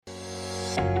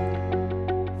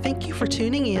Thank you for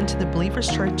tuning in to the Believers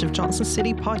Church of Johnson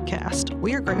City podcast.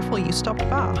 We are grateful you stopped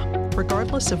by.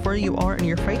 Regardless of where you are in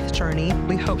your faith journey,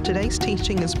 we hope today's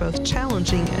teaching is both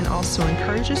challenging and also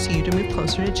encourages you to move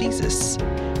closer to Jesus.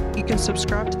 You can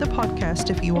subscribe to the podcast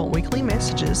if you want weekly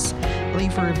messages,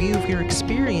 leave a review of your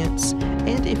experience,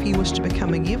 and if you wish to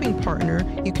become a giving partner,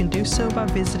 you can do so by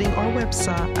visiting our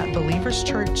website at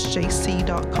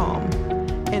believerschurchjc.com.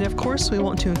 And of course, we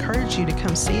want to encourage you to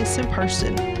come see us in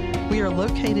person. We are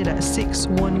located at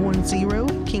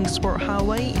 6110 Kingsport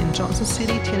Highway in Johnson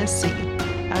City, Tennessee.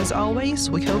 As always,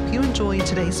 we hope you enjoy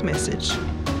today's message.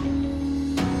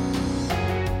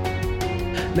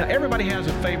 Now, everybody has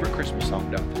a favorite Christmas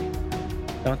song, don't they?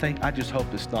 Don't they? I just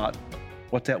hope it's not,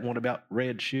 what's that one about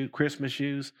Christmas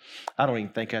shoes? I don't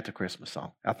even think that's a Christmas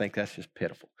song. I think that's just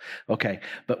pitiful. Okay,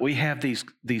 but we have these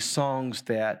songs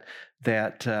that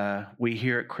we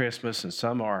hear at Christmas, and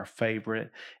some are our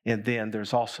favorite. And then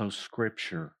there's also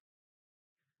scripture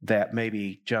that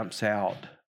maybe jumps out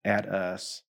at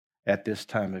us at this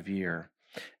time of year.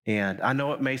 And I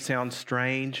know it may sound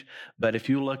strange, but if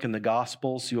you look in the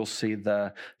Gospels, you'll see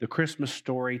the Christmas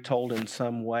story told in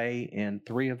some way in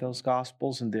 3 of those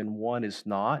Gospels, and then 1 is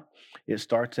not. It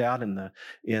starts out in the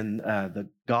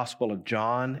Gospel of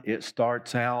John. It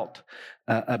starts out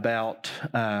about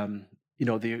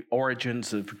the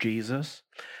origins of Jesus,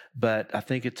 but I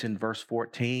think it's in verse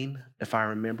 14, if I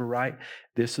remember right.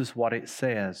 This is what it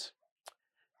says: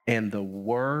 "And the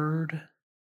Word,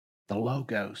 the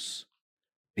Logos,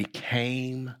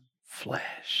 became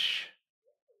flesh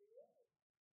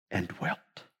and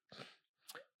dwelt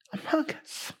among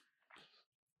us."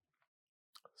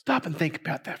 Stop and think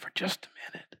about that for just a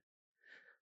minute.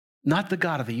 Not the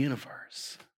God of the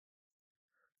universe,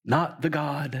 not the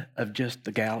God of just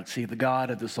the galaxy, the God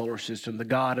of the solar system, the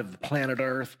God of the planet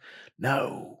Earth.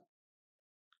 No.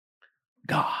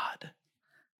 God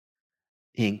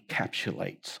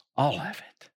encapsulates all of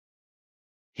it.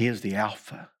 He is the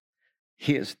Alpha.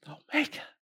 He is the Omega.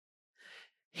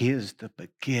 He is the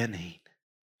beginning.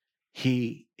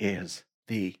 He is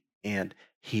the end.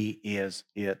 He is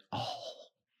it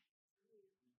all.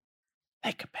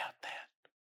 Think about that.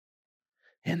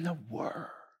 And the Word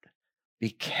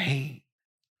became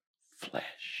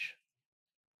flesh.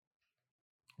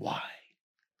 Why?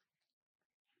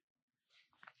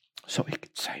 So He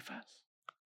could save us.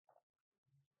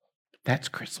 That's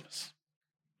Christmas.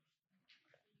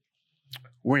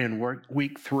 We're in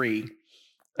week 3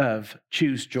 of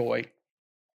Choose Joy.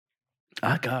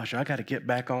 I got to get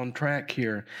back on track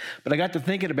here. But I got to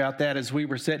thinking about that as we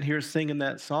were sitting here singing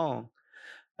that song.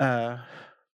 And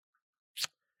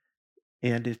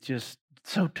it's just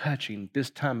so touching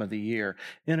this time of the year.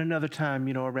 And another time,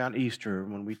 around Easter,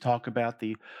 when we talk about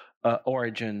the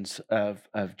origins of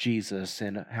Jesus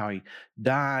and how He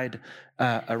died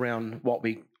around what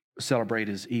we celebrate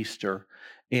as Easter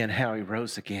and how He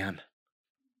rose again.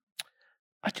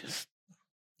 I just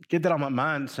get that on my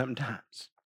mind sometimes.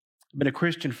 I've been a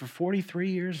Christian for 43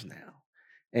 years now,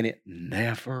 and it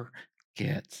never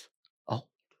gets old.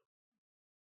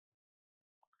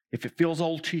 If it feels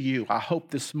old to you, I hope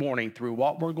this morning, through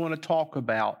what we're going to talk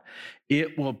about,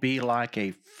 it will be like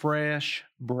a fresh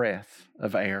breath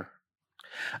of air.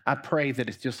 I pray that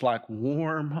it's just like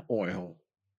warm oil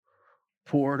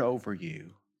poured over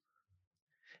you,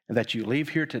 and that you leave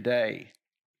here today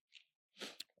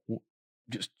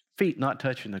just feet not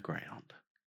touching the ground,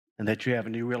 and that you have a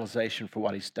new realization for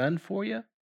what He's done for you,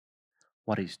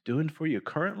 what He's doing for you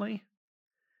currently,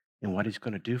 and what He's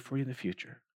going to do for you in the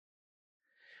future.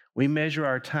 We measure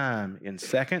our time in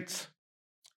seconds,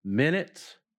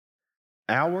 minutes,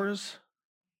 hours,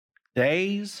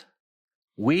 days,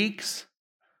 weeks,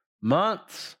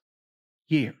 months,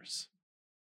 years.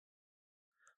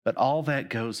 But all that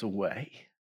goes away.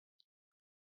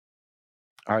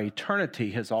 Our eternity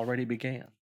has already began.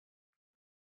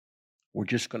 We're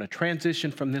just going to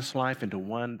transition from this life into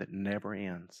one that never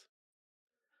ends.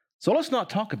 So let's not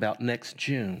talk about next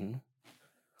June.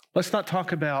 Let's not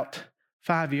talk about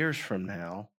 5 years from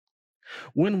now,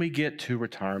 when we get to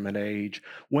retirement age,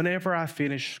 whenever I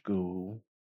finish school.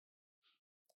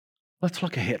 Let's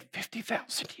look ahead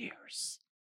 50,000 years.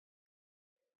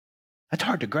 That's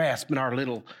hard to grasp in our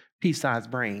little pea-sized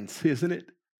brains, isn't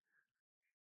it?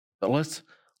 But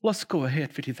let's go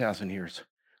ahead 50,000 years.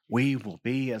 We will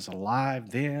be as alive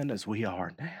then as we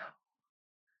are now.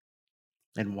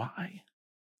 And why?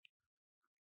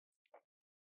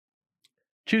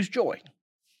 Choose joy.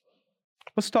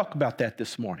 Let's talk about that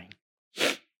this morning.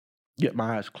 Get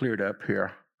my eyes cleared up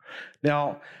here.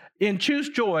 Now, In Choose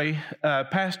Joy,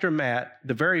 Pastor Matt,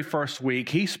 the very first week,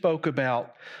 he spoke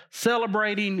about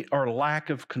celebrating our lack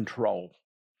of control.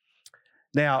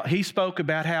 Now, he spoke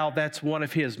about how that's one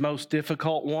of his most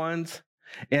difficult ones.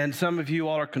 And some of you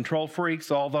all are control freaks,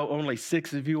 although only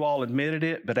 6 of you all admitted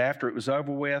it. But after it was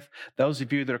over with, those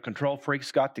of you that are control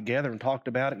freaks got together and talked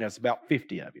about it, and that's about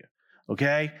 50 of you.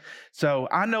 Okay? So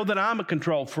I know that I'm a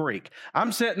control freak.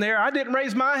 I'm sitting there, I didn't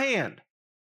raise my hand.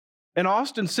 And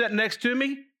Austin's sitting next to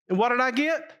me, and what did I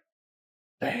get?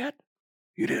 Dad,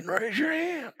 you didn't raise your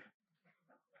hand.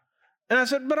 And I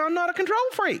said, but I'm not a control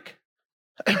freak.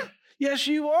 Yes,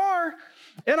 you are.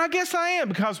 And I guess I am,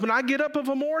 because when I get up of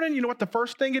a morning, you know what the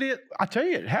first thing it is? I tell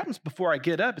you, it happens before I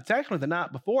get up. It's actually the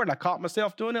night before, and I caught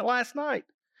myself doing it last night.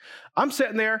 I'm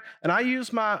sitting there, and I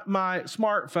use my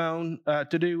smartphone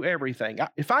to do everything.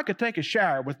 If I could take a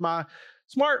shower with my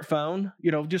smartphone,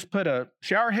 just put a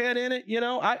shower head in it,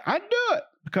 I'd do it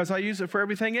because I use it for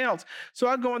everything else. So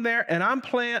I go in there, and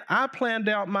I planned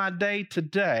out my day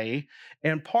today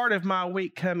and part of my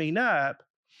week coming up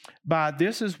by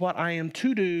this is what I am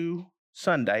to do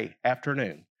Sunday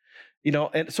afternoon.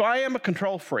 And so I am a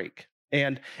control freak.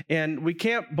 And we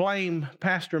can't blame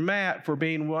Pastor Matt for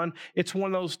being one. It's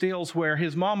one of those deals where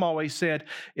his mom always said,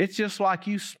 it's just like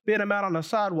you spit him out on the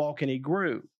sidewalk and he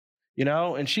grew,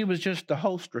 and she was just the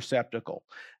host receptacle.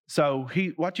 So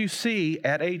what you see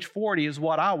at age 40 is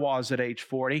what I was at age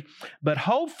 40, but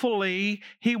hopefully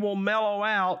he will mellow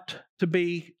out to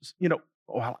be,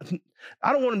 well,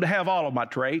 I don't want him to have all of my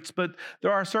traits, but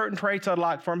there are certain traits I'd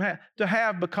like for him to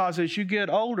have, because as you get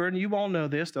older, and you all know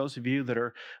this, those of you that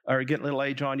are getting a little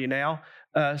age on you now,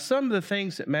 some of the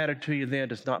things that matter to you then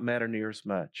does not matter near as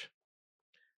much.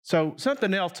 So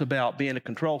something else about being a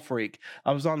control freak.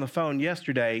 I was on the phone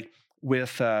yesterday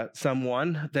with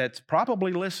someone that's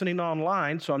probably listening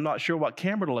online, so I'm not sure what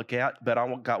camera to look at, but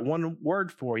I got one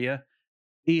word for you,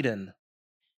 Eden.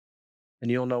 And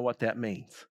you'll know what that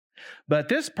means. But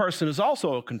this person is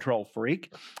also a control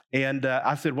freak. And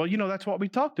I said, well, that's what we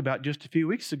talked about just a few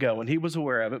weeks ago. And he was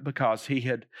aware of it because he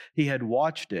had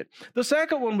watched it. The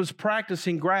second one was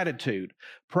practicing gratitude.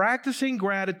 Practicing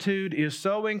gratitude is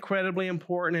so incredibly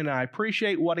important, and I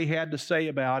appreciate what he had to say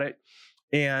about it.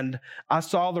 And I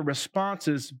saw the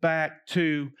responses back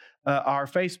to our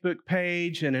Facebook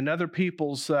page and in other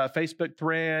people's Facebook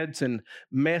threads and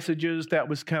messages that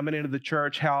was coming into the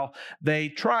church, how they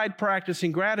tried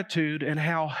practicing gratitude and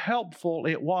how helpful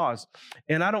it was.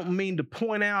 And I don't mean to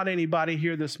point out anybody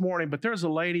here this morning, but there's a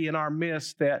lady in our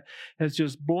midst that has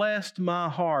just blessed my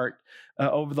heart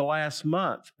over the last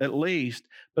month at least,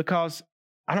 because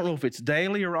I don't know if it's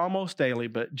daily or almost daily,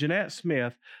 but Jeanette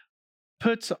Smith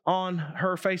puts on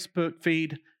her Facebook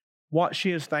feed what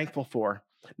she is thankful for.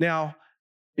 Now,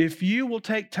 if you will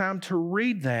take time to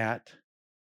read that,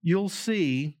 you'll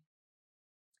see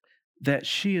that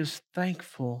she is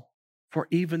thankful for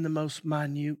even the most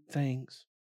minute things.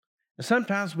 And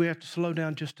sometimes we have to slow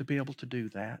down just to be able to do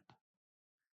that.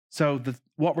 So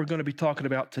what we're going to be talking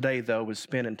about today, though, is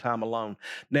spending time alone.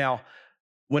 Now,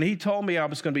 when he told me I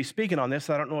was going to be speaking on this,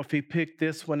 I don't know if he picked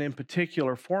this one in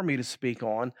particular for me to speak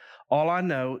on. All I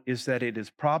know is that it is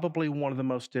probably one of the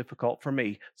most difficult for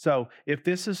me. So if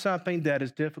this is something that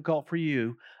is difficult for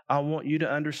you, I want you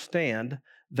to understand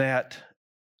that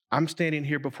I'm standing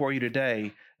here before you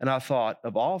today, and I thought,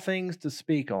 of all things to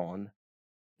speak on,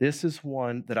 this is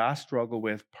one that I struggle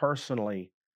with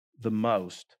personally the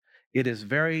most. It is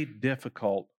very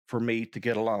difficult for me to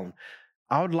get alone.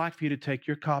 I would like for you to take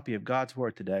your copy of God's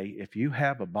Word today. If you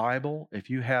have a Bible, if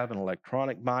you have an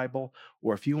electronic Bible,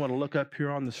 or if you want to look up here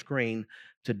on the screen,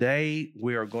 today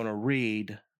we are going to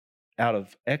read out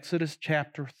of Exodus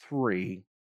chapter 3,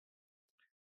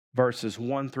 verses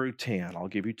 1 through 10. I'll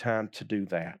give you time to do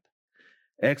that.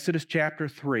 Exodus chapter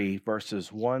 3,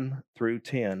 verses 1 through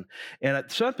 10. And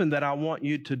it's something that I want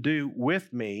you to do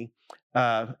with me.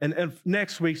 And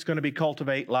next week's going to be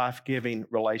Cultivate Life-Giving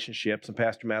Relationships, and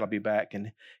Pastor Matt will be back,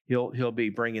 and he'll be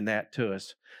bringing that to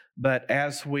us. But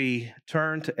as we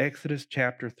turn to Exodus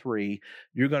chapter 3,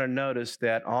 you're going to notice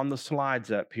that on the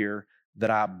slides up here that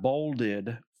I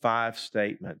bolded 5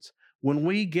 statements. When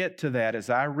we get to that, as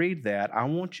I read that, I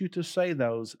want you to say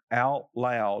those out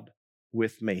loud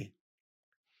with me.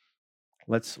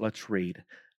 Let's read.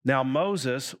 Now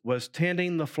Moses was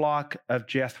tending the flock of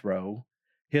Jethro,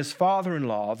 his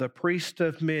father-in-law, the priest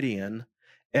of Midian,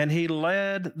 and he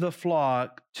led the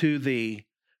flock to the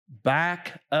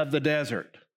back of the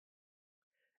desert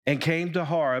and came to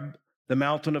Horeb, the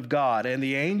mountain of God. And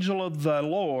the angel of the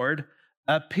Lord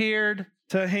appeared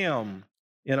to him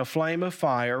in a flame of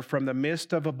fire from the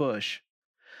midst of a bush.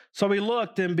 So he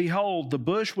looked, and behold, the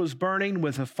bush was burning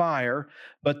with a fire,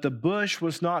 but the bush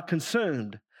was not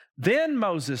consumed. Then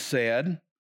Moses said,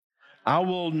 I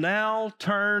will now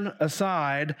turn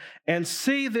aside and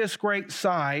see this great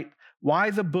sight, why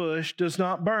the bush does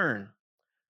not burn.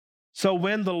 So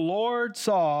when the Lord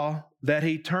saw that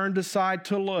he turned aside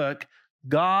to look,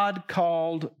 God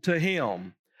called to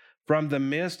him from the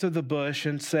midst of the bush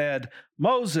and said,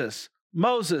 Moses,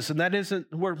 Moses. And that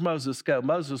isn't where Moses go.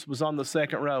 Moses was on the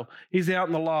second row. He's out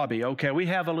in the lobby. Okay, we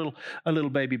have a little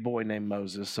baby boy named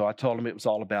Moses, so I told him it was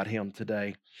all about him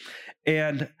today.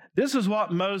 And this is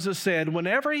what Moses said.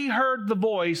 Whenever he heard the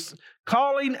voice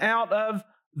calling out of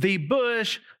the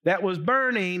bush that was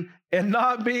burning and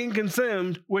not being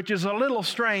consumed, which is a little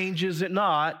strange, is it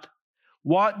not?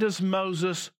 What is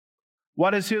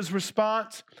his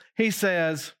response? He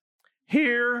says,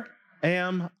 here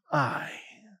am I.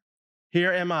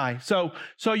 Here am I. So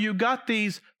you got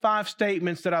these 5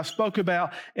 statements that I spoke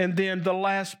about, and then the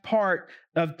last part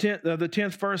of the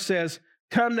 10th verse says,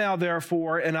 come now,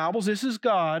 therefore, and this is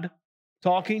God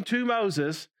talking to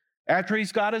Moses. After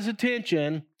he's got his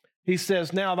attention, he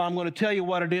says, now I'm going to tell you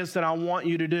what it is that I want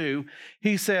you to do.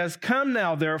 He says, come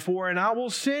now, therefore, and I will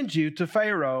send you to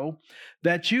Pharaoh,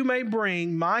 that you may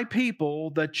bring my people,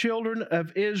 the children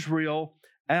of Israel,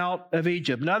 out of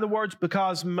Egypt. In other words,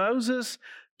 because Moses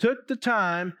took the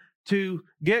time to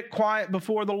get quiet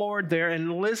before the Lord there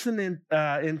and listen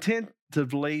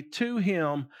attentively to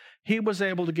him, he was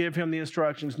able to give him the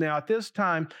instructions. Now, at this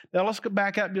time, let's go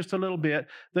back up just a little bit.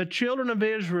 The children of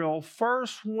Israel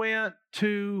first went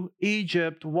to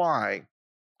Egypt. Why?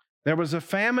 There was a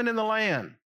famine in the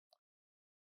land.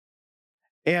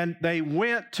 And they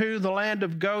went to the land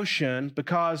of Goshen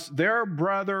because their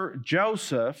brother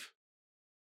Joseph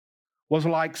was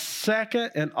like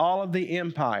second in all of the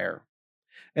empire.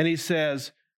 And he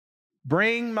says,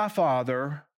 bring my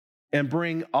father and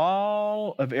bring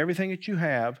all of everything that you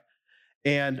have,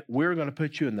 and we're going to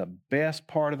put you in the best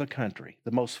part of the country,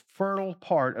 the most fertile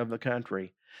part of the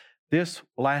country. This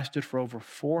lasted for over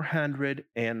 400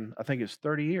 and I think it's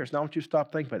 30 years. Now I want you to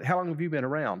stop thinking about it. How long have you been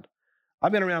around?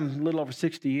 I've been around a little over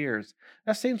 60 years.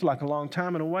 That seems like a long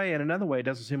time in a way, and another way, it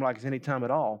doesn't seem like it's any time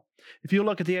at all. If you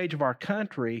look at the age of our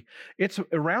country, it's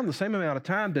around the same amount of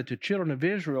time that the children of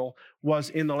Israel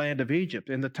was in the land of Egypt.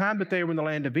 In the time that they were in the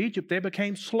land of Egypt, they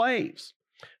became slaves.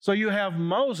 So you have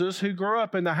Moses, who grew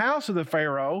up in the house of the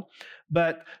Pharaoh,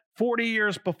 but 40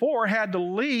 years before had to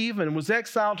leave and was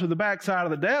exiled to the backside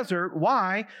of the desert.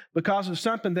 Why? Because of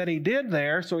something that he did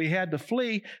there, so he had to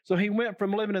flee. So he went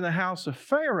from living in the house of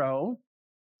Pharaoh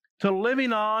to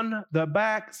living on the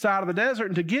back side of the desert.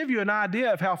 And to give you an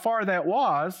idea of how far that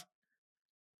was,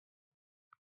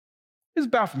 it's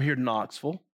about from here to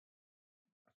Knoxville.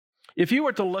 If you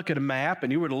were to look at a map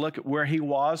and you were to look at where he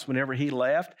was whenever he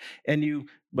left, and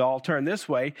I'll turn this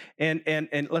way, and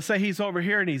let's say he's over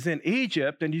here and he's in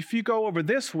Egypt, and if you go over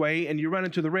this way and you run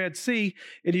into the Red Sea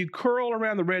and you curl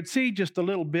around the Red Sea just a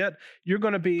little bit, you're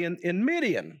going to be in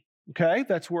Midian. Okay,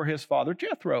 that's where his father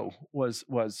Jethro was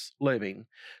living.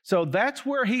 So that's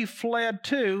where he fled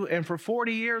to, and for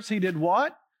 40 years he did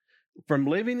what? From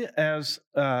living as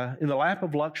in the lap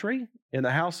of luxury in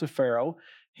the house of Pharaoh,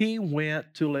 he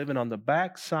went to living on the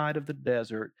backside of the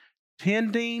desert,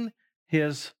 tending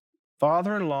his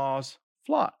father-in-law's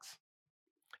flocks.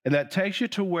 And that takes you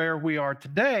to where we are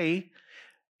today.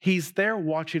 He's there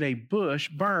watching a bush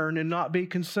burn and not be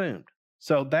consumed.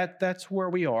 So that's where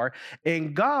we are.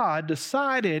 And God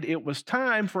decided it was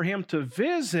time for him to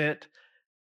visit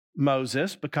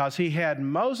Moses because he had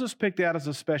Moses picked out as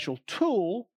a special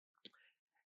tool.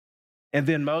 And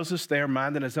then Moses there,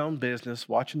 minding his own business,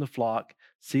 watching the flock,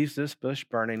 sees this bush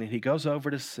burning, and he goes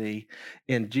over to see.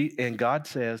 And God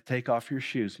says, take off your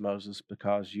shoes, Moses,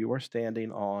 because you are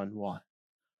standing on what?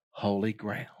 Holy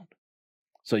ground.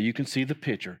 So you can see the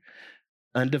picture.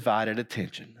 Undivided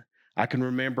attention. I can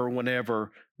remember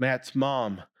whenever Matt's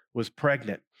mom was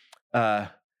pregnant,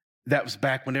 that was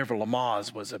back whenever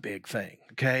Lamaze was a big thing,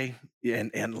 okay?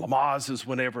 And Lamaze is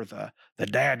whenever the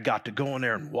dad got to go in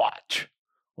there and watch,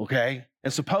 okay?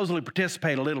 And supposedly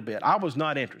participate a little bit. I was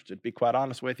not interested, to be quite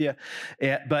honest with you,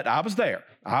 but I was there.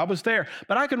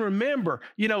 But I can remember,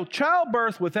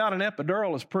 childbirth without an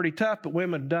epidural is pretty tough, but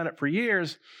women have done it for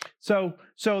years. So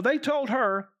they told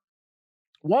her,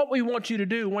 what we want you to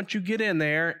do once you get in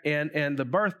there and the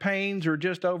birth pains are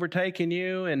just overtaking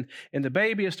you and the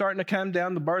baby is starting to come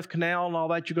down the birth canal and all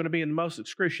that, you're going to be in the most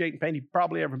excruciating pain you've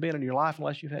probably ever been in your life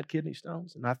unless you've had kidney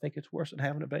stones. And I think it's worse than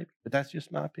having a baby, but that's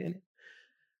just my opinion.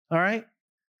 All right?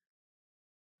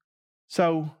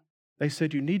 So they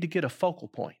said you need to get a focal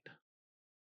point.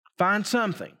 Find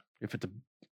something. If it's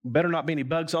Better not be any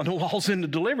bugs on the walls in the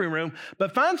delivery room,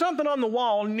 but find something on the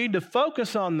wall. You need to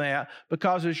focus on that,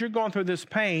 because as you're going through this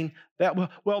pain,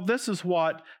 this is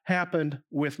what happened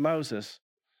with Moses.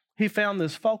 He found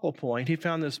this focal point. He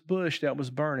found this bush that was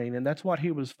burning, and that's what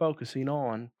he was focusing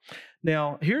on.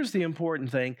 Now, here's the important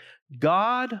thing.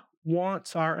 God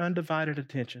wants our undivided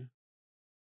attention.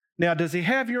 Now, does he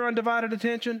have your undivided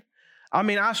attention? I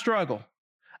mean, I struggle.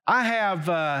 I have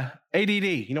ADD.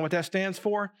 You know what that stands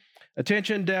for?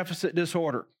 Attention Deficit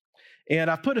Disorder. And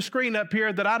I've put a screen up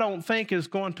here that I don't think is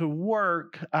going to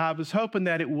work. I was hoping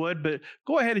that it would, but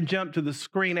go ahead and jump to the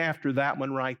screen after that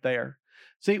one right there.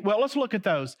 See, well, let's look at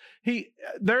those.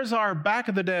 There's our back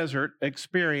of the desert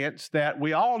experience that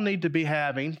we all need to be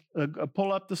having.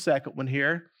 Pull up the second one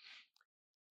here.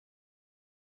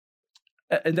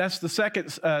 And that's the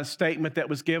second statement that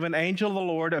was given. Angel of the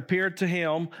Lord appeared to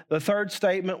him. The third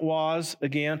statement was,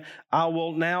 again, I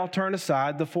will now turn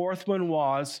aside. The fourth one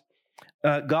was,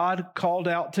 God called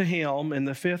out to him. And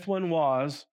the fifth one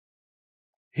was,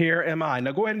 here am I.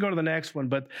 Now go ahead and go to the next one.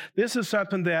 But this is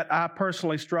something that I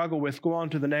personally struggle with. Go on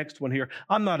to the next one here.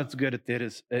 I'm not as good at it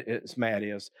as Matt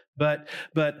is. But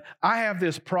I have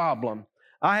this problem.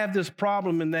 I have this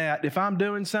problem in that if I'm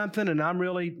doing something and I'm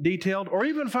really detailed, or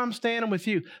even if I'm standing with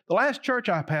you, the last church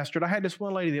I pastored, I had this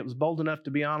one lady that was bold enough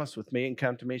to be honest with me and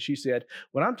come to me. She said,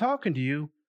 when I'm talking to you,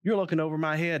 you're looking over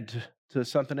my head to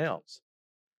something else.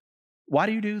 Why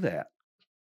do you do that?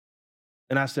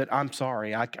 And I said, I'm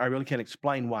sorry. I really can't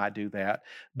explain why I do that.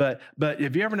 But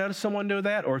have you ever noticed someone do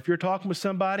that? Or if you're talking with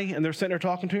somebody and they're sitting there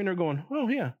talking to you and they're going, oh,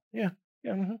 yeah,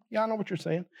 I know what you're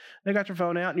saying. They got your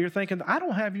phone out and you're thinking, I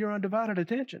don't have your undivided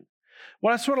attention.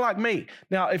 Well, that's sort of like me.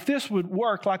 Now, if this would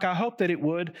work like I hope that it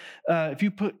would, if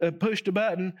you pushed a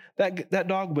button, that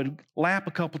dog would lap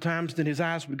a couple times, then his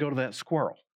eyes would go to that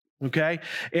squirrel. Okay?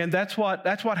 And that's what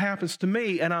happens to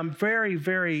me, and I'm very,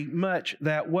 very much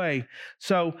that way.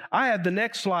 So I had the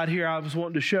next slide here I was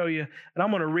wanting to show you, and I'm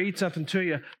going to read something to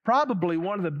you. Probably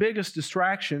one of the biggest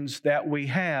distractions that we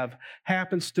have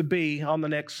happens to be on the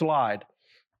next slide.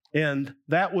 And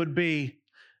that would be,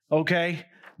 okay,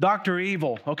 Dr.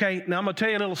 Evil. Okay, now I'm going to tell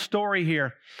you a little story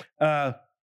here.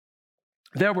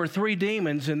 There were 3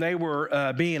 demons, and they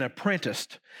were being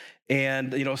apprenticed.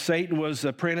 And, Satan was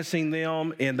apprenticing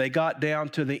them, and they got down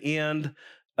to the end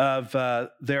of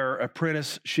their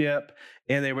apprenticeship,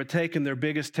 and they were taking their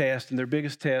biggest test, and their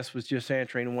biggest test was just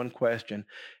answering one question.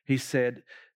 He said,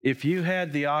 if you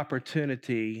had the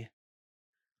opportunity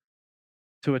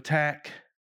to attack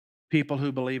people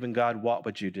who believe in God, what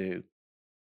would you do?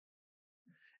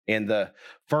 And the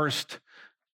first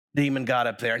demon got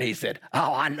up there, and he said,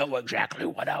 oh, I know exactly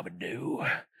what I would do.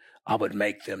 I would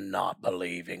make them not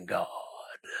believe in God.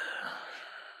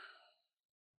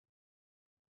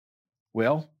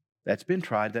 Well, that's been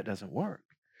tried. That doesn't work.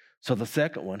 So the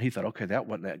second one, he thought, okay, that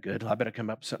wasn't that good. I better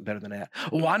come up with something better than that.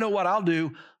 Oh, I know what I'll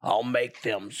do. I'll make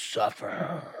them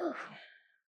suffer.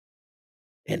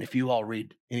 And if you all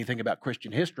read anything about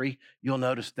Christian history, you'll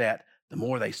notice that the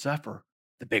more they suffer,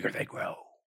 the bigger they grow.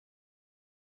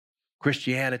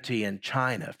 Christianity in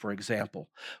China, for example,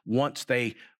 once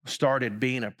they started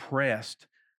being oppressed,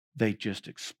 they just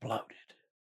exploded.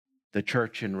 The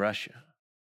church in Russia,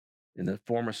 in the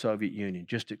former Soviet Union,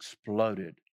 just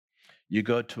exploded. You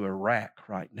go to Iraq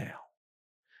right now,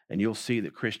 and you'll see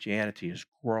that Christianity is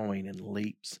growing in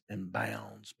leaps and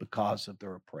bounds because of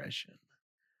their oppression.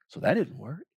 So that didn't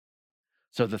work.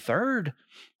 So the third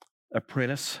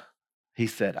apprentice, he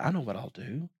said, I know what I'll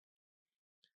do.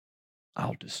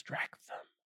 I'll distract them.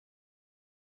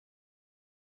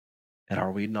 And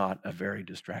are we not a very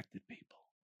distracted people?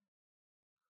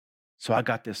 So I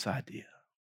got this idea.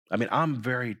 I mean, I'm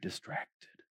very distracted.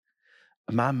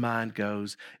 My mind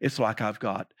goes, it's like I've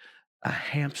got a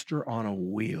hamster on a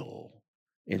wheel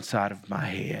inside of my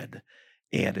head.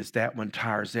 And as that one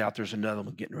tires out, there's another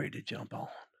one getting ready to jump on.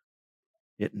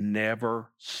 It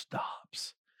never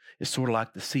stops. It's sort of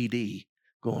like the CD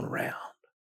going around.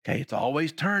 Okay, it's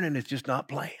always turning, it's just not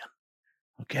playing.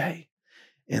 Okay?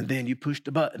 And then you push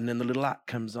the button and the little light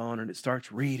comes on and it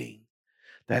starts reading.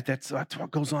 That's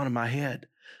what goes on in my head.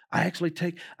 I actually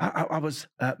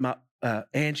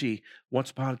Angie, once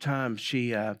upon a time, she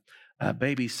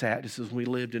babysat. This is when we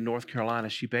lived in North Carolina.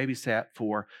 She babysat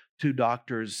for 2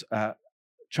 doctors'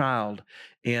 child.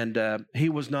 And he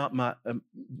was not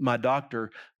my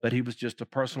doctor, but he was just a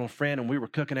personal friend. And we were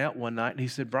cooking out one night and he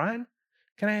said, Brian,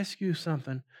 can I ask you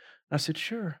something? I said,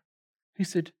 sure. He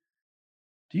said,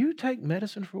 do you take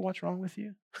medicine for what's wrong with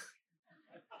you?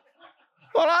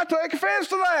 Well, I take offense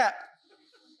to that.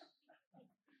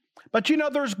 But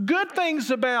there's good things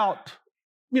about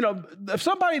if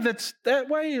somebody that's that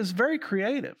way is very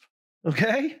creative,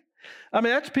 okay? I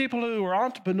mean, that's people who are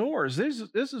entrepreneurs.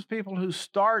 This is people who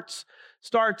starts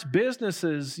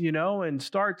businesses, and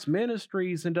starts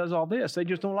ministries and does all this. They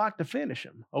just don't like to finish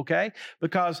them, okay?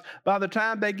 Because by the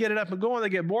time they get it up and going, they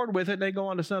get bored with it and they go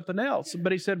on to something else.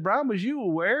 But he said, Brian, was you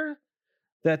aware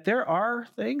that there are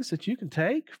things that you can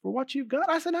take for what you've got?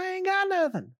 I said, I ain't got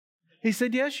nothing. He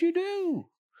said, yes, you do.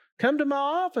 Come to my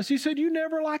office. He said, you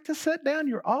never like to sit down.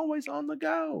 You're always on the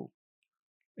go.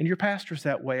 And your pastor's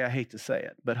that way. I hate to say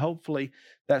it, but hopefully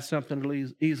that's something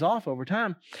to ease off over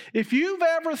time. If you've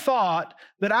ever thought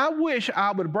that I wish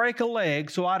I would break a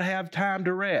leg so I'd have time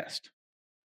to rest,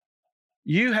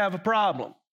 you have a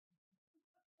problem.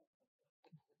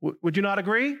 Would you not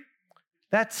agree?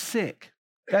 That's sick.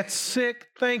 That's sick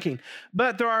thinking.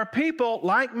 But there are people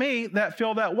like me that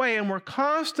feel that way, and we're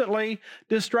constantly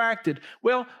distracted.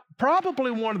 Well,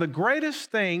 probably one of the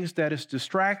greatest things that is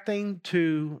distracting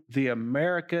to the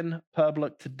American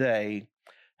public today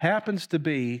happens to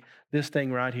be this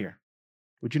thing right here.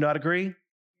 Would you not agree?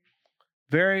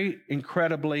 Very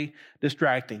incredibly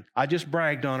distracting. I just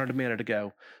bragged on it a minute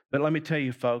ago. But let me tell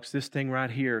you, folks, this thing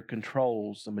right here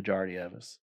controls the majority of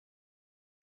us.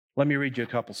 Let me read you a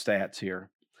couple stats here.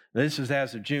 This is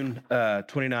as of June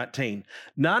 2019.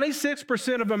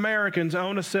 96% of Americans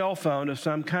own a cell phone of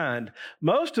some kind.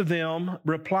 Most of them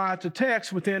reply to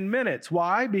text within minutes.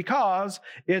 Why? Because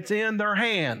it's in their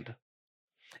hand.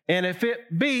 And if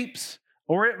it beeps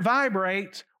or it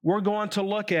vibrates, we're going to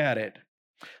look at it.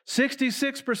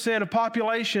 66% of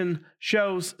population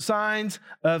shows signs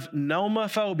of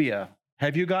nomophobia.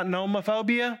 Have you got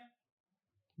nomophobia?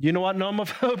 You know what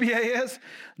nomophobia is?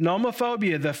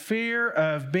 Nomophobia, the fear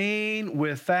of being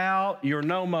without your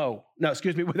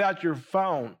without your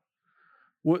phone.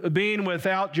 Being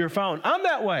without your phone. I'm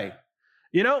that way.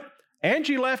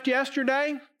 Angie left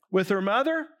yesterday with her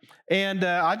mother, and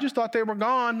I just thought they were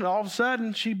gone. And all of a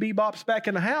sudden, she bebops back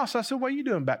in the house. I said, what are you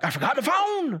doing back? I forgot the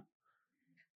phone.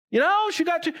 She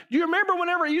got to, do you remember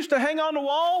whenever it used to hang on the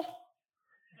wall?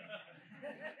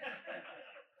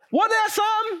 Wasn't that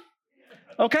something?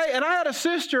 Okay, and I had a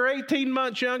sister 18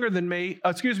 months older than me,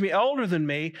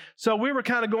 so we were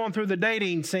kind of going through the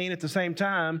dating scene at the same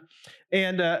time,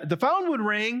 and the phone would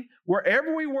ring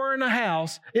wherever we were in the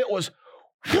house. It was,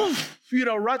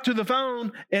 right to the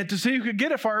phone, and to see who could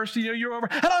get it first, you're over,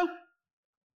 hello,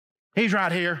 he's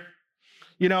right here,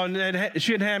 and then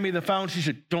she'd hand me the phone. She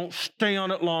said, don't stay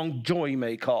on it long, Joy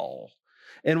may call.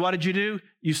 And what did you do?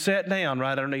 You sat down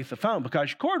right underneath the phone because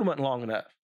your cord wasn't long enough.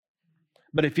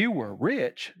 But if you were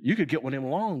rich, you could get one of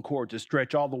them long cords that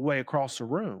stretch all the way across the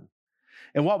room.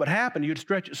 And what would happen, you'd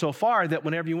stretch it so far that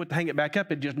whenever you went to hang it back up,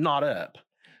 it'd just knot up.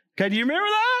 Okay, do you remember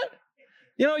that?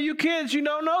 You kids, you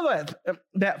don't know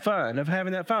that fun of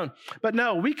having that phone. But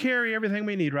no, we carry everything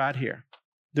we need right here.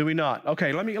 Do we not?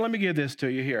 Okay, let me give this to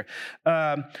you here.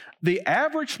 The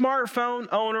average smartphone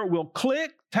owner will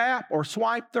click, tap, or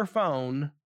swipe their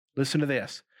phone, listen to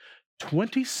this,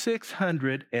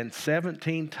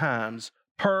 2,617 times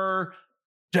per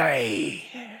day.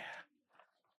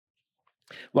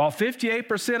 While 58%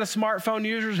 of smartphone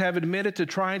users have admitted to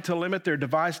trying to limit their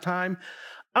device time,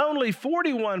 only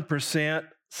 41%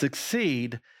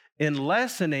 succeed in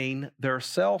lessening their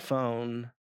cell phone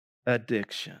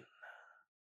addiction.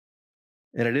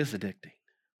 And it is addicting,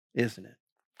 isn't it?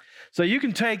 So you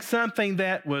can take something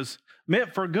that was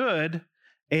meant for good,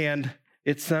 and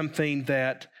it's something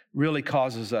that really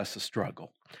causes us a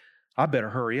struggle. I better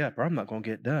hurry up or I'm not going to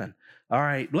get done. All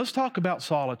right, let's talk about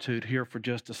solitude here for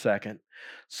just a second.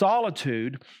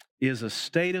 Solitude is a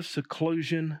state of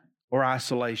seclusion or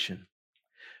isolation.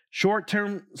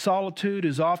 Short-term solitude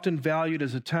is often valued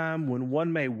as a time when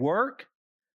one may work,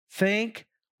 think,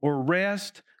 or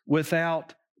rest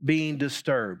without being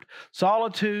disturbed.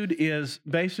 Solitude is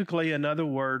basically another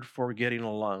word for getting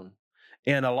alone.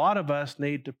 And a lot of us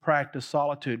need to practice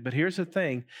solitude. But here's the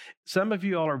thing. Some of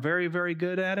you all are very, very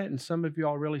good at it, and some of you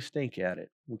all really stink at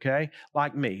it, okay?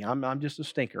 Like me. I'm just a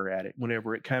stinker at it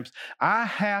whenever it comes. I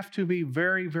have to be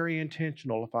very, very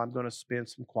intentional if I'm going to spend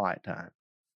some quiet time.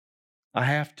 I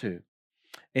have to.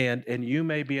 And you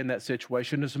may be in that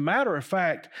situation. As a matter of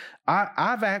fact,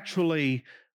 I've actually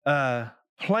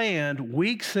planned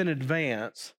weeks in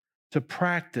advance to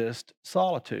practice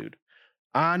solitude.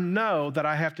 I know that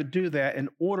I have to do that in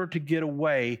order to get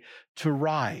away to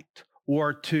write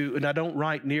and I don't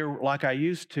write near like I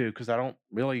used to because I don't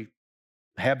really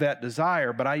have that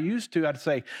desire, but I'd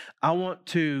say, I want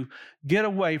to get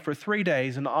away for 3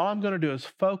 days and all I'm going to do is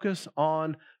focus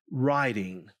on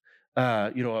writing.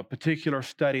 a particular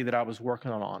study that I was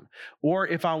working on, or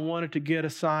if I wanted to get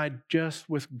aside just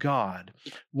with God.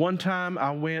 One time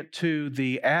I went to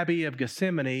the Abbey of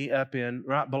Gethsemane up in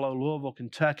right below Louisville,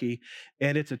 Kentucky,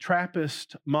 and it's a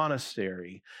Trappist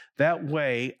monastery. That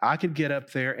way I could get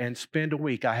up there and spend a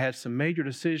week. I had some major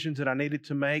decisions that I needed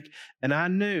to make, and I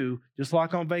knew, just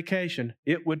like on vacation,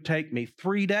 it would take me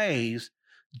 3 days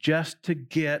just to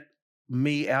get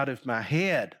me out of my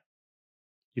head.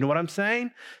 You know what I'm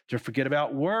saying? To forget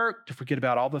about work, to forget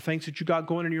about all the things that you got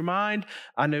going in your mind.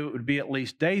 I knew it would be at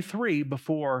least day 3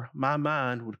 before my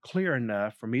mind would clear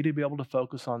enough for me to be able to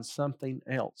focus on something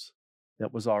else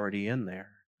that was already in there.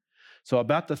 So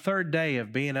about the 3rd day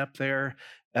of being up there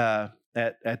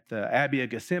at the Abbey of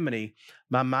Gethsemane,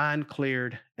 my mind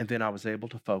cleared, and then I was able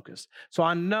to focus. So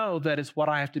I know that is what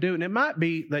I have to do. And it might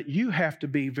be that you have to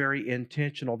be very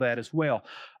intentional that as well.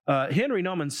 Henry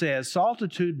Nouwen says,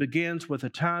 solitude begins with a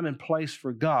time and place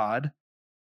for God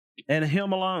and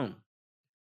Him alone.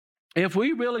 If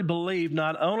we really believe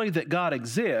not only that God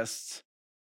exists,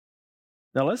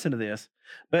 now listen to this,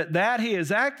 but that He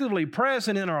is actively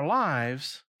present in our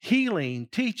lives, healing,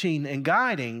 teaching, and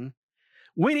guiding,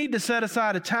 we need to set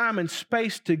aside a time and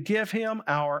space to give Him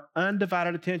our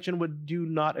undivided attention. Would you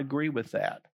not agree with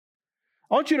that?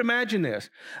 I want you to imagine this.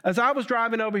 As I was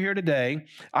driving over here today,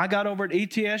 I got over at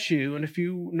ETSU, and if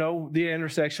you know the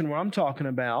intersection where I'm talking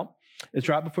about, it's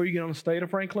right before you get on the State of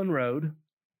Franklin Road.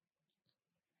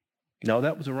 No,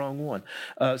 that was the wrong one.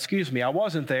 Excuse me, I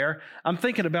wasn't there. I'm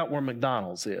thinking about where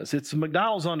McDonald's is. It's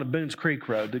McDonald's on the Boones Creek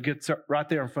Road that gets right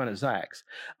there in front of Zach's.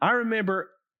 I remember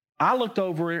I looked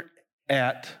over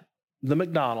at the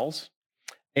McDonald's,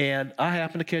 and I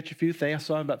happened to catch a few things. I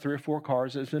saw about 3 or 4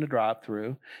 cars that was in a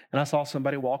drive-through, and I saw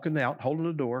somebody walking out, holding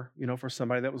the door, for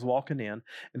somebody that was walking in.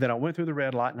 And then I went through the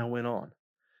red light and I went on.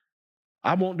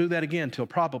 I won't do that again until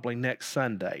probably next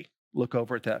Sunday. Look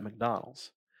over at that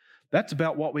McDonald's. That's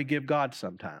about what we give God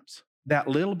sometimes. That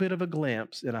little bit of a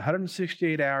glimpse in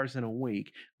 168 hours in a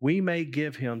week, we may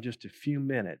give Him just a few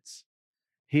minutes.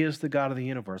 He is the God of the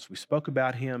universe. We spoke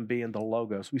about Him being the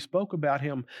Logos. We spoke about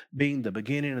Him being the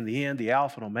beginning and the end, the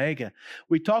Alpha and Omega.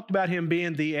 We talked about Him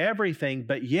being the everything,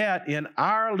 but yet in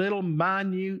our little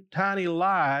minute, tiny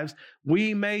lives,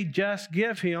 we may just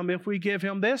give Him, if we give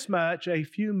Him this much, a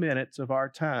few minutes of our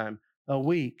time, a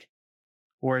week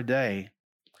or a day.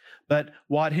 But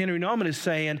what Henry Nouwen is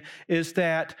saying is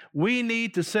that we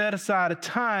need to set aside a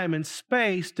time and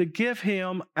space to give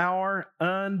Him our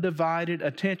undivided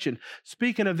attention.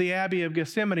 Speaking of the Abbey of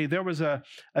Gethsemane, there was a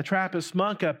Trappist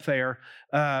monk up there,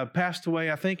 passed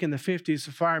away, I think, in the 50s,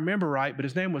 if I remember right, but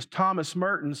his name was Thomas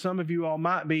Merton. Some of you all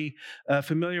might be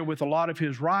familiar with a lot of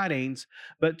his writings,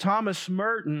 but Thomas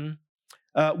Merton,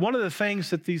 one of the things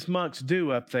that these monks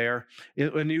do up there,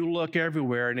 when you look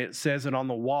everywhere, and it says it on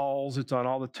the walls, it's on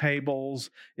all the tables,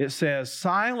 it says,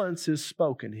 silence is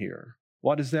spoken here.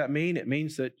 What does that mean? It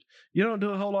means that you don't do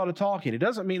a whole lot of talking. It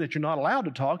doesn't mean that you're not allowed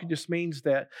to talk. It just means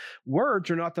that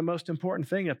words are not the most important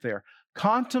thing up there.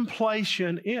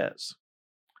 Contemplation is.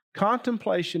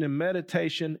 Contemplation and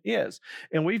meditation is.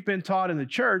 And we've been taught in the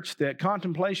church that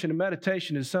contemplation and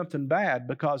meditation is something bad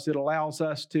because it allows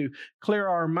us to clear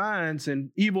our minds and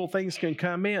evil things can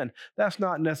come in. That's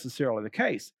not necessarily the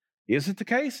case. Is it the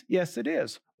case? Yes, it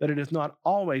is. But it is not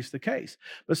always the case.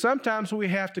 But sometimes we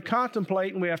have to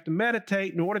contemplate and we have to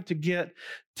meditate in order to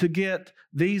get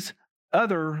these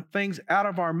other things out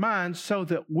of our minds so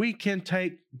that we can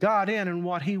take God in and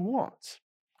what He wants.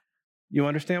 You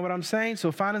understand what I'm saying?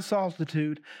 So finding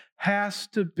solitude has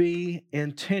to be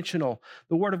intentional.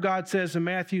 The Word of God says in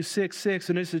Matthew 6:6,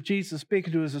 and this is Jesus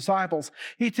speaking to His disciples,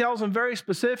 He tells them very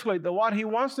specifically that what He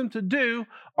wants them to do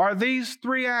are these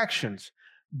 3 actions.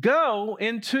 Go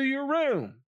into your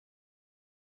room.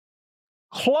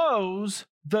 Close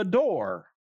the door.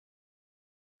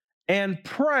 And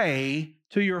pray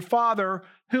to your Father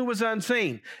who was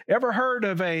unseen. Ever heard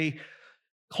of a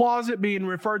closet being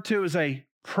referred to as a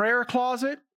prayer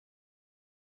closet?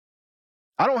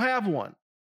 I don't have one.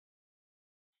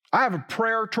 I have a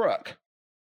prayer truck.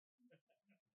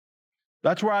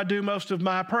 That's where I do most of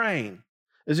my praying,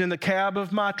 is in the cab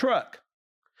of my truck.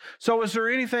 So is there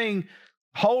anything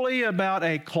holy about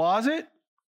a closet?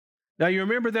 Now you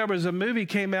remember there was a movie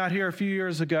came out here a few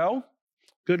years ago,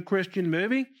 good Christian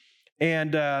movie.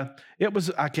 And it was,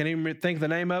 I can't even think the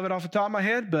name of it off the top of my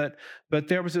head, but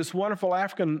there was this wonderful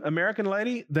African-American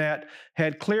lady that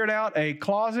had cleared out a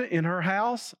closet in her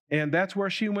house, and that's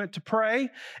where she went to pray.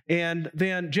 And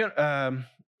then, can't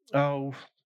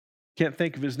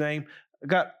think of his name,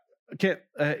 got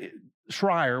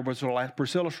Schreier was her last,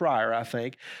 Priscilla Schreier, I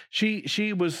think.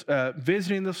 She was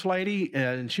visiting this lady,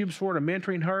 and she was sort of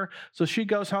mentoring her. So she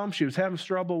goes home. She was having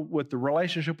trouble with the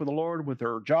relationship with the Lord, with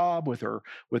her job, with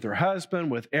her husband,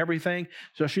 with everything.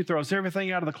 So she throws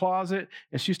everything out of the closet,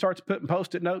 and she starts putting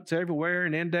Post-it notes everywhere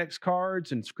and index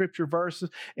cards and scripture verses,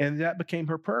 and that became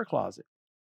her prayer closet.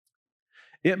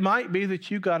 It might be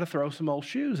that you got to throw some old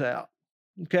shoes out.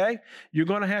 Okay, you're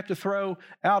going to have to throw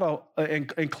out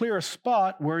and clear a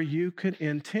spot where you can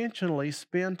intentionally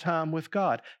spend time with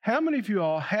God. How many of you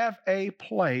all have a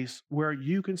place where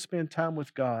you can spend time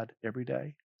with God every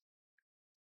day?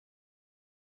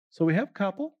 So we have a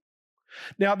couple.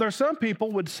 Now, there's some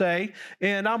people would say,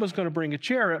 and I was going to bring a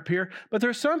chair up here, but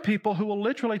there's some people who will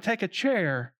literally take a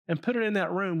chair and put it in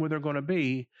that room where they're going to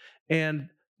be, and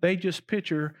they just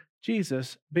picture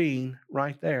Jesus being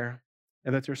right there,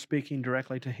 and that they're speaking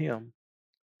directly to him.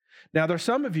 Now, there's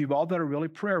some of you all that are really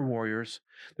prayer warriors.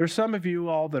 There's some of you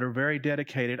all that are very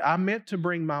dedicated. I meant to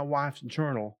bring my wife's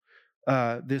journal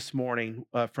this morning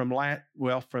from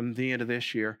the end of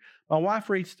this year. My wife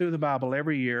reads through the Bible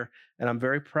every year, and I'm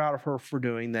very proud of her for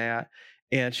doing that.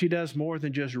 And she does more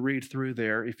than just read through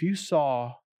there. If you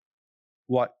saw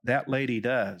what that lady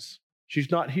does, she's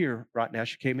not here right now.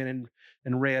 She came in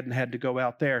and read and had to go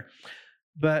out there.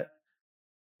 But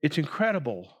it's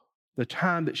incredible the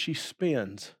time that she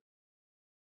spends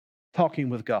talking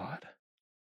with God.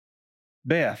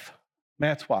 Beth,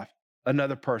 Matt's wife,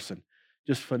 another person,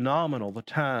 just phenomenal the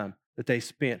time that they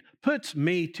spent. Puts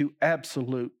me to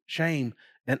absolute shame.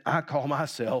 And I call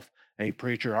myself a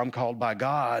preacher. I'm called by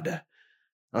God.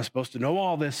 I'm supposed to know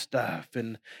all this stuff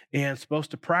and supposed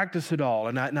to practice it all.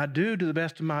 And I do to the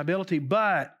best of my ability.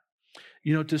 But,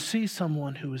 to see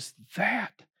someone who is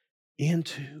that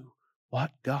into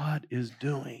what God is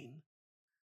doing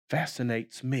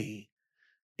fascinates me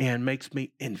and makes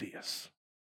me envious.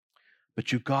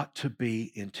 But you've got to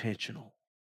be intentional.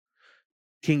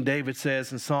 King David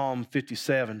says in Psalm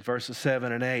 57, verses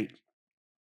 7 and 8,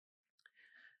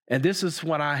 and this is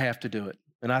when I have to do it.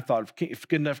 And I thought, if it's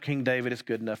good enough for King David, it's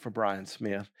good enough for Brian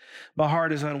Smith. My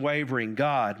heart is unwavering.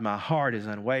 God, my heart is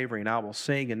unwavering. I will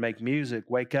sing and make music.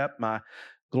 Wake up, my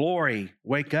glory.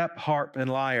 Wake up, harp and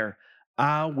lyre.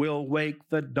 I will wake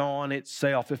the dawn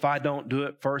itself. If I don't do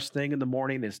it first thing in the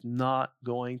morning, it's not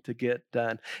going to get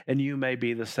done. And you may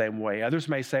be the same way. Others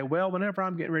may say, well, whenever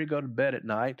I'm getting ready to go to bed at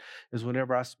night is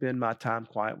whenever I spend my time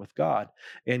quiet with God.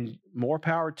 And more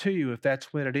power to you if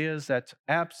that's when it is. That's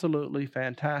absolutely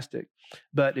fantastic.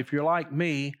 But if you're like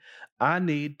me, I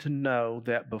need to know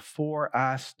that before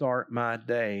I start my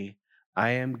day,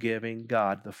 I am giving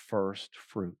God the first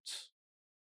fruits.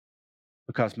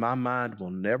 Because my mind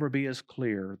will never be as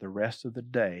clear the rest of the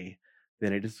day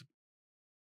than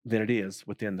it is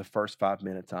within the first 5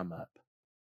 minutes I'm up.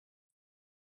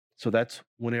 So that's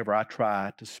whenever I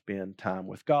try to spend time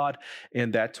with God,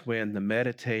 and that's when the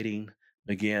meditating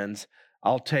begins.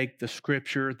 I'll take the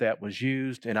scripture that was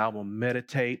used and I will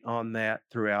meditate on that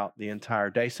throughout the entire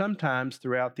day, sometimes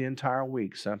throughout the entire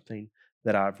week, something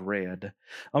that I've read.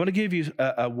 I'm going to give you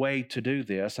a way to do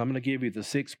this. I'm going to give you the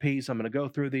 6 P's. I'm going to go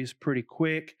through these pretty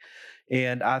quick,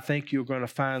 and I think you're going to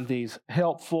find these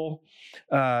helpful.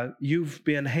 You've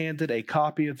been handed a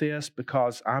copy of this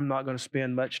because I'm not going to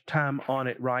spend much time on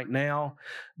it right now,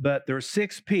 but there are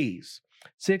 6 P's.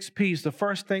 6 P's. The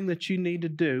first thing that you need to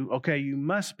do, you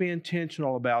must be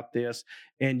intentional about this,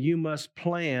 and you must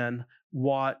plan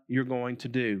what you're going to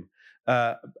do.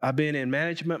 I've been in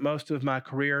management most of my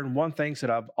career, and one of the things that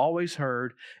I've always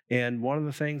heard, and one of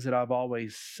the things that I've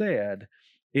always said,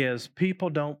 is people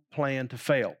don't plan to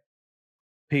fail.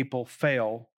 People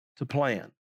fail to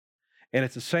plan. And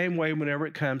it's the same way whenever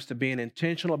it comes to being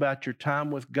intentional about your time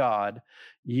with God.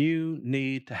 You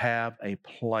need to have a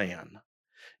plan.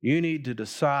 You need to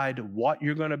decide what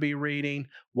you're going to be reading,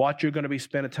 what you're going to be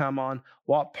spending time on,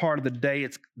 what part of the day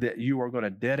that you are going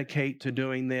to dedicate to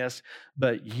doing this,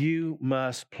 but you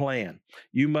must plan.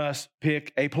 You must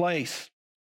pick a place.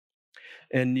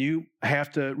 And you have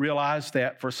to realize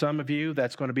that for some of you,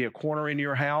 that's going to be a corner in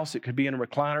your house. It could be in a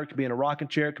recliner. It could be in a rocking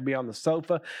chair. It could be on the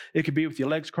sofa. It could be with your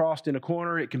legs crossed in a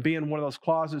corner. It can be in one of those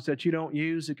closets that you don't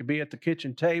use. It could be at the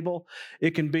kitchen table.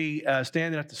 It can be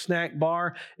standing at the snack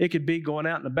bar. It could be going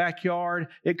out in the backyard.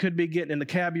 It could be getting in the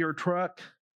cab of your truck.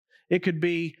 It could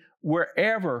be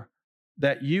wherever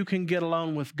that you can get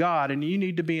alone with God. And you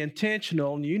need to be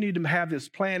intentional, and you need to have this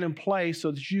plan in place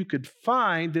so that you could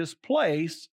find this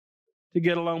place to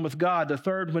get along with God. The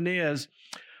third one is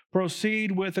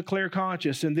proceed with a clear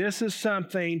conscience. And this is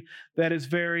something that is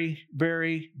very,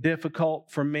 very difficult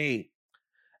for me.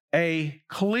 A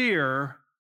clear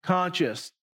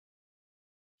conscience.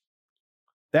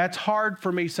 That's hard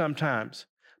for me sometimes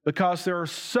because there are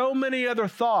so many other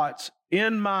thoughts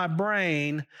in my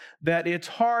brain that it's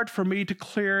hard for me to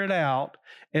clear it out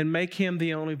and make him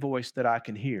the only voice that I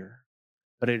can hear.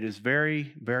 But it is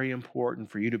very, very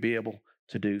important for you to be able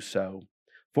to do so.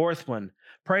 Fourth one,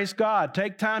 praise God.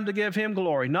 Take time to give him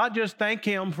glory. Not just thank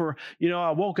him for,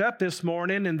 I woke up this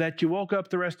morning and that you woke up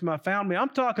the rest of my family. I'm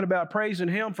talking about praising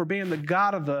him for being the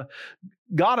God of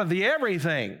the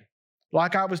everything.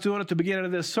 Like I was doing at the beginning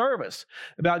of this service,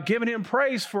 about giving him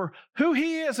praise for who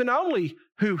he is and only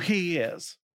who he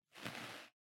is.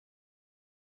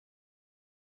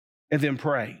 And then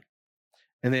pray.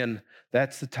 And then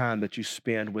that's the time that you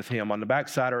spend with him. On the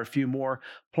backside are a few more.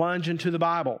 Plunge into the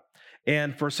Bible.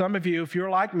 And for some of you, if you're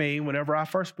like me, whenever I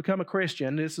first became a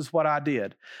Christian, this is what I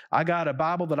did. I got a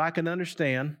Bible that I can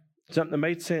understand, something that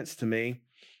made sense to me.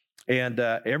 And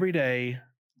every day,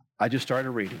 I just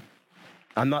started reading.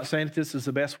 I'm not saying that this is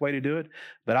the best way to do it,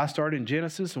 but I started in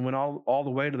Genesis and went all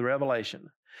the way to the Revelation.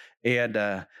 And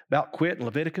about quit in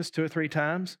Leviticus 2 or 3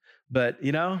 times. But,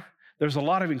 there's a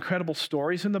lot of incredible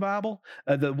stories in the Bible.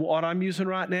 What I'm using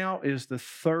right now is the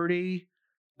 30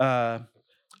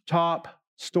 top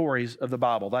stories of the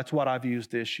Bible. That's what I've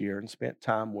used this year and spent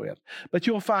time with. But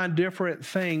you'll find different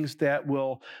things that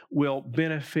will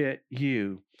benefit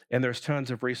you. And there's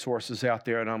tons of resources out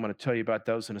there, and I'm going to tell you about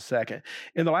those in a second.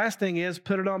 And the last thing is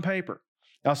put it on paper.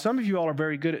 Now, some of you all are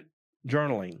very good at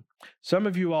journaling. Some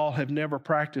of you all have never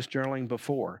practiced journaling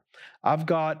before. I've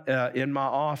got in my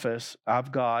office,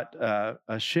 I've got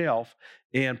a shelf,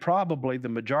 and probably the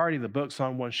majority of the books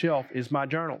on one shelf is my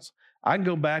journals. I can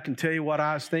go back and tell you what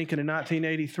I was thinking in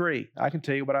 1983. I can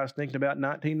tell you what I was thinking about in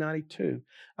 1992.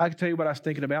 I can tell you what I was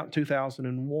thinking about in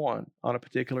 2001 on a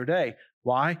particular day.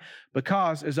 Why?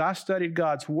 Because as I studied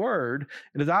God's Word,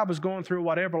 and as I was going through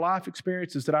whatever life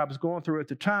experiences that I was going through at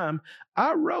the time,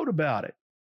 I wrote about it.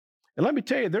 And let me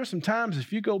tell you, there's some times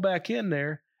if you go back in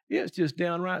there, it's just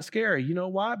downright scary. You know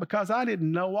why? Because I didn't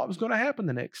know what was going to happen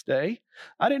the next day.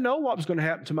 I didn't know what was going to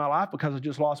happen to my life because I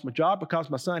just lost my job, because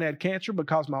my son had cancer,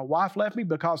 because my wife left me,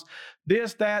 because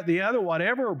this, that, the other,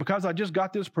 whatever, or because I just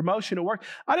got this promotion at work.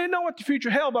 I didn't know what the future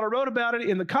held, but I wrote about it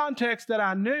in the context that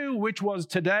I knew, which was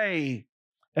today.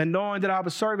 And knowing that I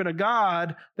was serving a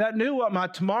God that knew what my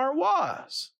tomorrow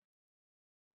was.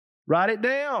 Write it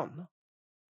down.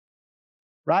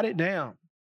 Write it down.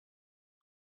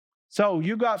 So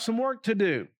you got some work to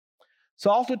do.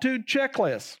 Solitude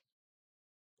checklist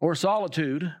or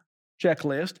solitude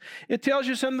checklist. It tells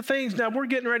you some of the things. Now we're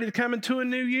getting ready to come into a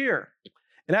new year.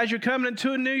 And as you're coming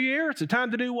into a new year, it's a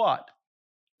time to do what?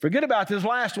 Forget about this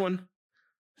last one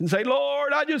and say,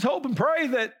 Lord, I just hope and pray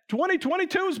that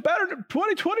 2022 is better than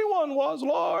 2021 was,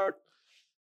 Lord.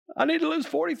 I need to lose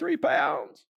 43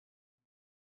 pounds.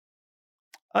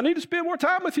 I need to spend more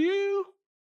time with you.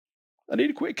 I need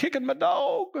to quit kicking my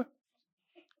dog.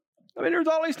 I mean, there's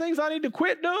all these things I need to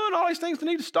quit doing, all these things I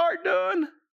need to start doing.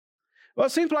 Well, it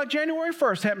seems like January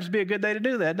 1st happens to be a good day to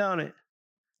do that, don't it?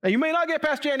 Now, you may not get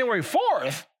past January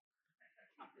 4th,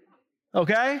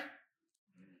 okay?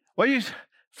 Well, a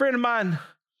friend of mine,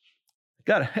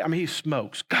 he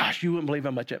smokes. Gosh, you wouldn't believe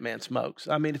how much that man smokes.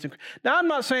 I mean, now, I'm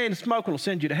not saying smoking will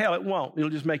send you to hell. It won't. It'll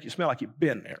just make you smell like you've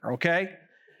been there, okay?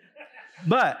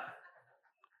 But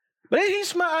he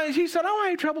said, I don't have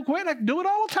any trouble quitting. I can do it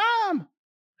all the time.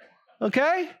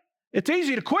 Okay? It's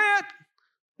easy to quit.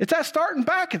 It's that starting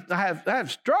back I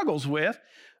have struggles with.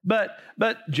 But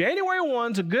January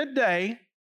 1's a good day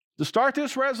to start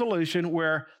this resolution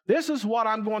where this is what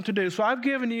I'm going to do. So I've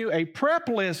given you a prep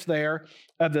list there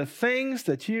of the things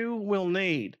that you will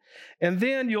need. And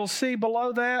then you'll see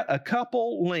below that a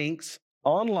couple links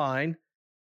online.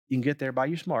 You can get there by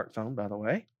your smartphone, by the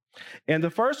way. And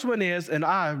the first one is, and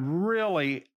I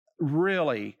really,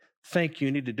 really think you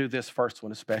need to do this first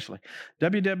one especially,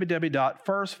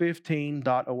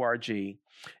 www.first15.org.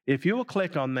 If you will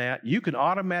click on that, you can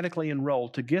automatically enroll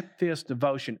to get this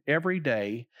devotion every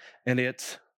day. And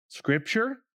it's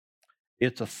scripture.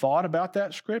 It's a thought about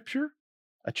that scripture,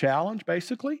 a challenge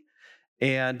basically.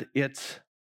 And it's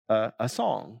a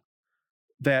song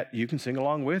that you can sing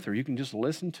along with, or you can just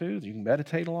listen to, you can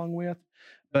meditate along with.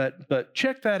 But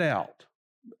check that out.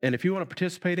 And if you want to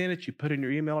participate in it, you put in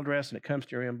your email address and it comes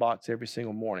to your inbox every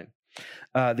single morning.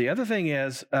 The other thing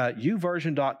is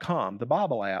YouVersion.com, the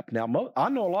Bible app. Now, I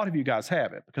know a lot of you guys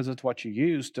have it because it's what you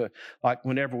use to, like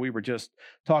whenever we were just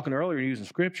talking earlier using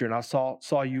scripture, and I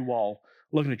saw you all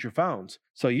looking at your phones.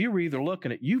 So you were either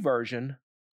looking at YouVersion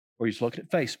or you're just looking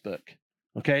at Facebook.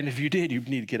 Okay, and if you did, you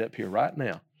need to get up here right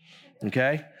now.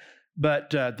 Okay, but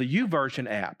the YouVersion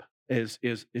app is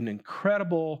an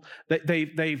incredible.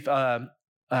 They've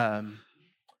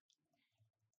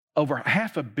over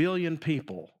 500 million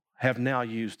people have now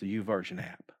used the YouVersion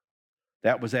app.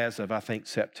 That was as of, I think,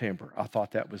 September. I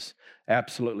thought that was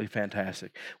absolutely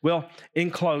fantastic. Well,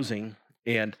 in closing,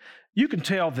 and you can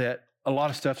tell that a lot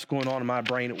of stuff's going on in my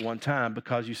brain at one time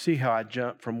because you see how I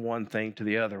jump from one thing to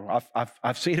the other.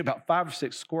 I've seen about 5 or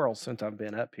 6 squirrels since I've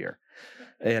been up here.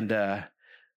 And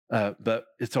but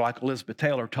it's like Elizabeth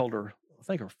Taylor told her, I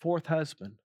think her 4th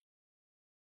husband,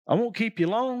 I won't keep you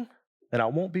long and I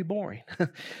won't be boring.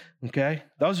 Okay?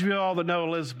 Those of you all that know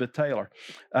Elizabeth Taylor,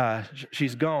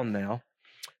 she's gone now.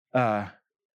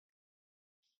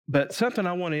 But something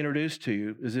I want to introduce to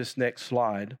you is this next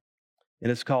slide,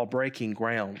 and it's called Breaking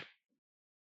Ground.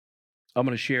 I'm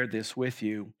going to share this with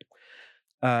you.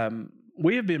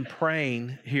 We have been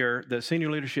praying here, the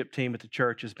senior leadership team at the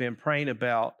church has been praying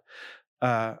about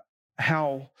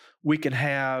how we can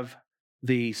have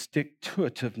the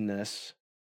stick-to-itiveness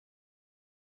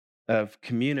of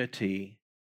community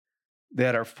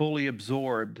that are fully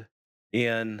absorbed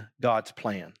in God's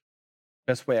plan.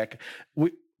 Best way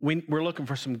we're looking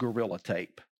for some Gorilla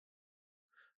Tape.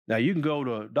 Now, you can go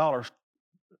to a Dollar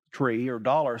Tree or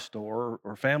Dollar Store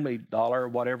or Family Dollar or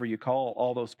whatever you call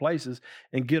all those places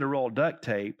and get a roll of duct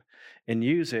tape and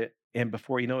use it, and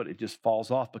before you know it, it just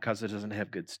falls off because it doesn't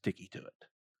have good sticky to it.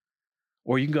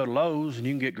 Or you can go to Lowe's and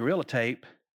you can get Gorilla Tape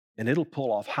and it'll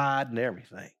pull off hide and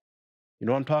everything. You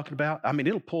know what I'm talking about? I mean,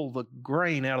 it'll pull the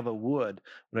grain out of the wood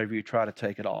whenever you try to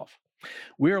take it off.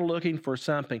 We're looking for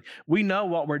something. We know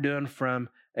what we're doing from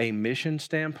a mission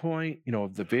standpoint,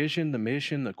 the vision, the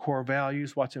mission, the core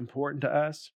values, what's important to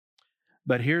us.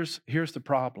 But here's the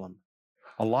problem.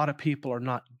 A lot of people are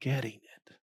not getting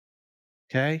it.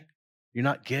 Okay? You're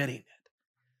not getting it.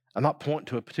 I'm not pointing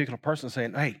to a particular person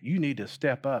saying, hey, you need to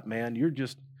step up, man. You're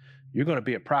going to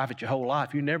be a private your whole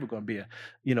life. You're never going to be a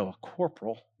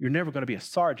corporal. You're never going to be a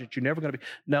sergeant. You're never going to be,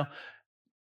 no.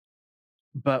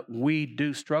 But we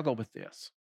do struggle with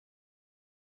this.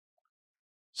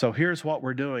 So here's what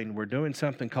we're doing. We're doing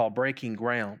something called Breaking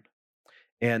Ground.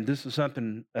 And this is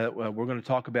something we're going to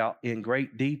talk about in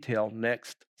great detail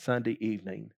next Sunday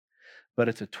evening. But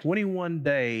it's a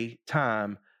 21-day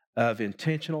time of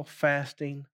intentional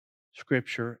fasting,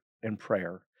 scripture, and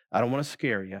prayer. I don't want to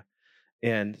scare you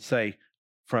and say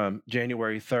from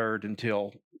January 3rd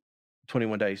until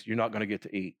 21 days, you're not going to get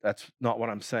to eat. That's not what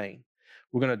I'm saying.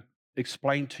 We're going to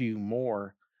explain to you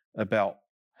more about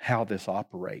how this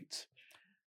operates.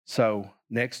 So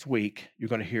next week, you're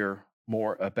going to hear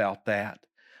more about that.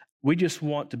 We just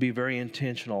want to be very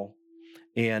intentional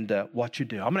in what you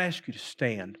do. I'm going to ask you to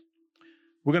stand.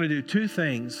 We're going to do 2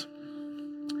 things.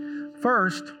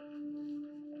 First,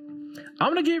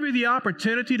 I'm going to give you the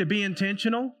opportunity to be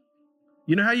intentional.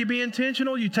 You know how you be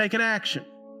intentional? You take an action.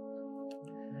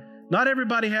 Not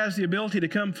everybody has the ability to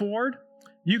come forward.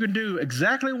 You can do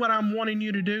exactly what I'm wanting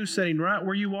you to do, sitting right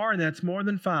where you are, and that's more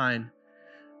than fine.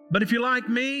 But if you're like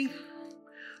me,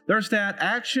 there's that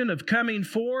action of coming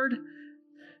forward.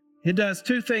 It does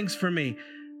 2 things for me.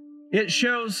 It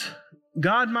shows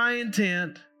God my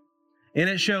intent, and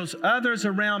it shows others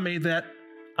around me that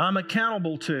I'm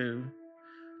accountable to,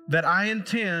 that I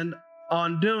intend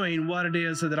on doing what it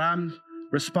is that I'm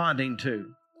responding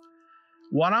to.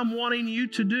 What I'm wanting you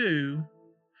to do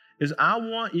is I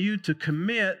want you to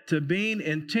commit to being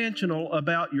intentional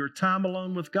about your time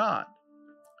alone with God.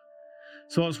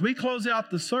 So as we close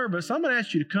out the service, I'm going to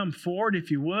ask you to come forward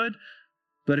if you would.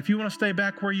 But if you want to stay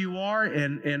back where you are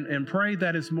and pray,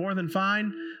 that is more than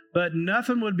fine. But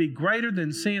nothing would be greater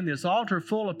than seeing this altar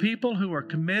full of people who are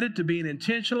committed to being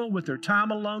intentional with their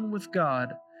time alone with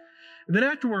God. And then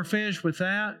after we're finished with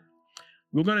that,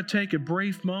 we're going to take a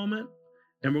brief moment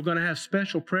and we're going to have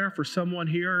special prayer for someone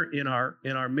here in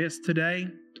our midst today.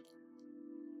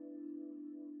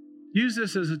 Use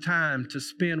this as a time to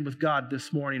spend with God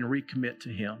this morning and recommit to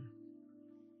Him.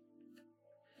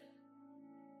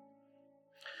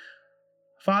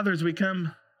 Father, as we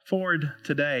come forward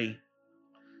today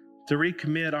to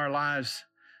recommit our lives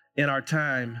and our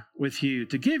time with You,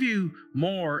 to give You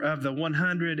more of the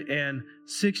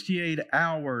 168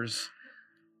 hours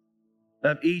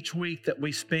of each week that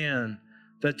we spend,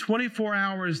 the 24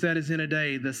 hours that is in a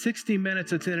day, the 60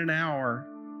 minutes that's in an hour.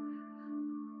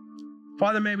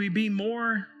 Father, may we be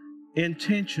more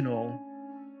intentional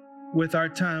with our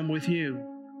time with You,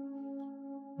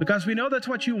 because we know that's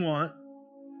what You want.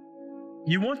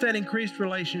 You want that increased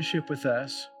relationship with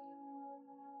us.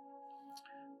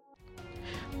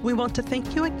 We want to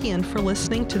thank you again for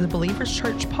listening to the Believers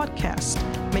Church podcast.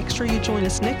 Make sure you join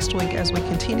us next week as we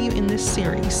continue in this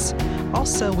series.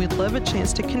 Also, we'd love a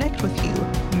chance to connect with you.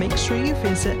 Make sure you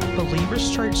visit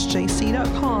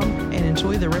believerschurchjc.com and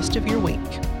enjoy the rest of your week.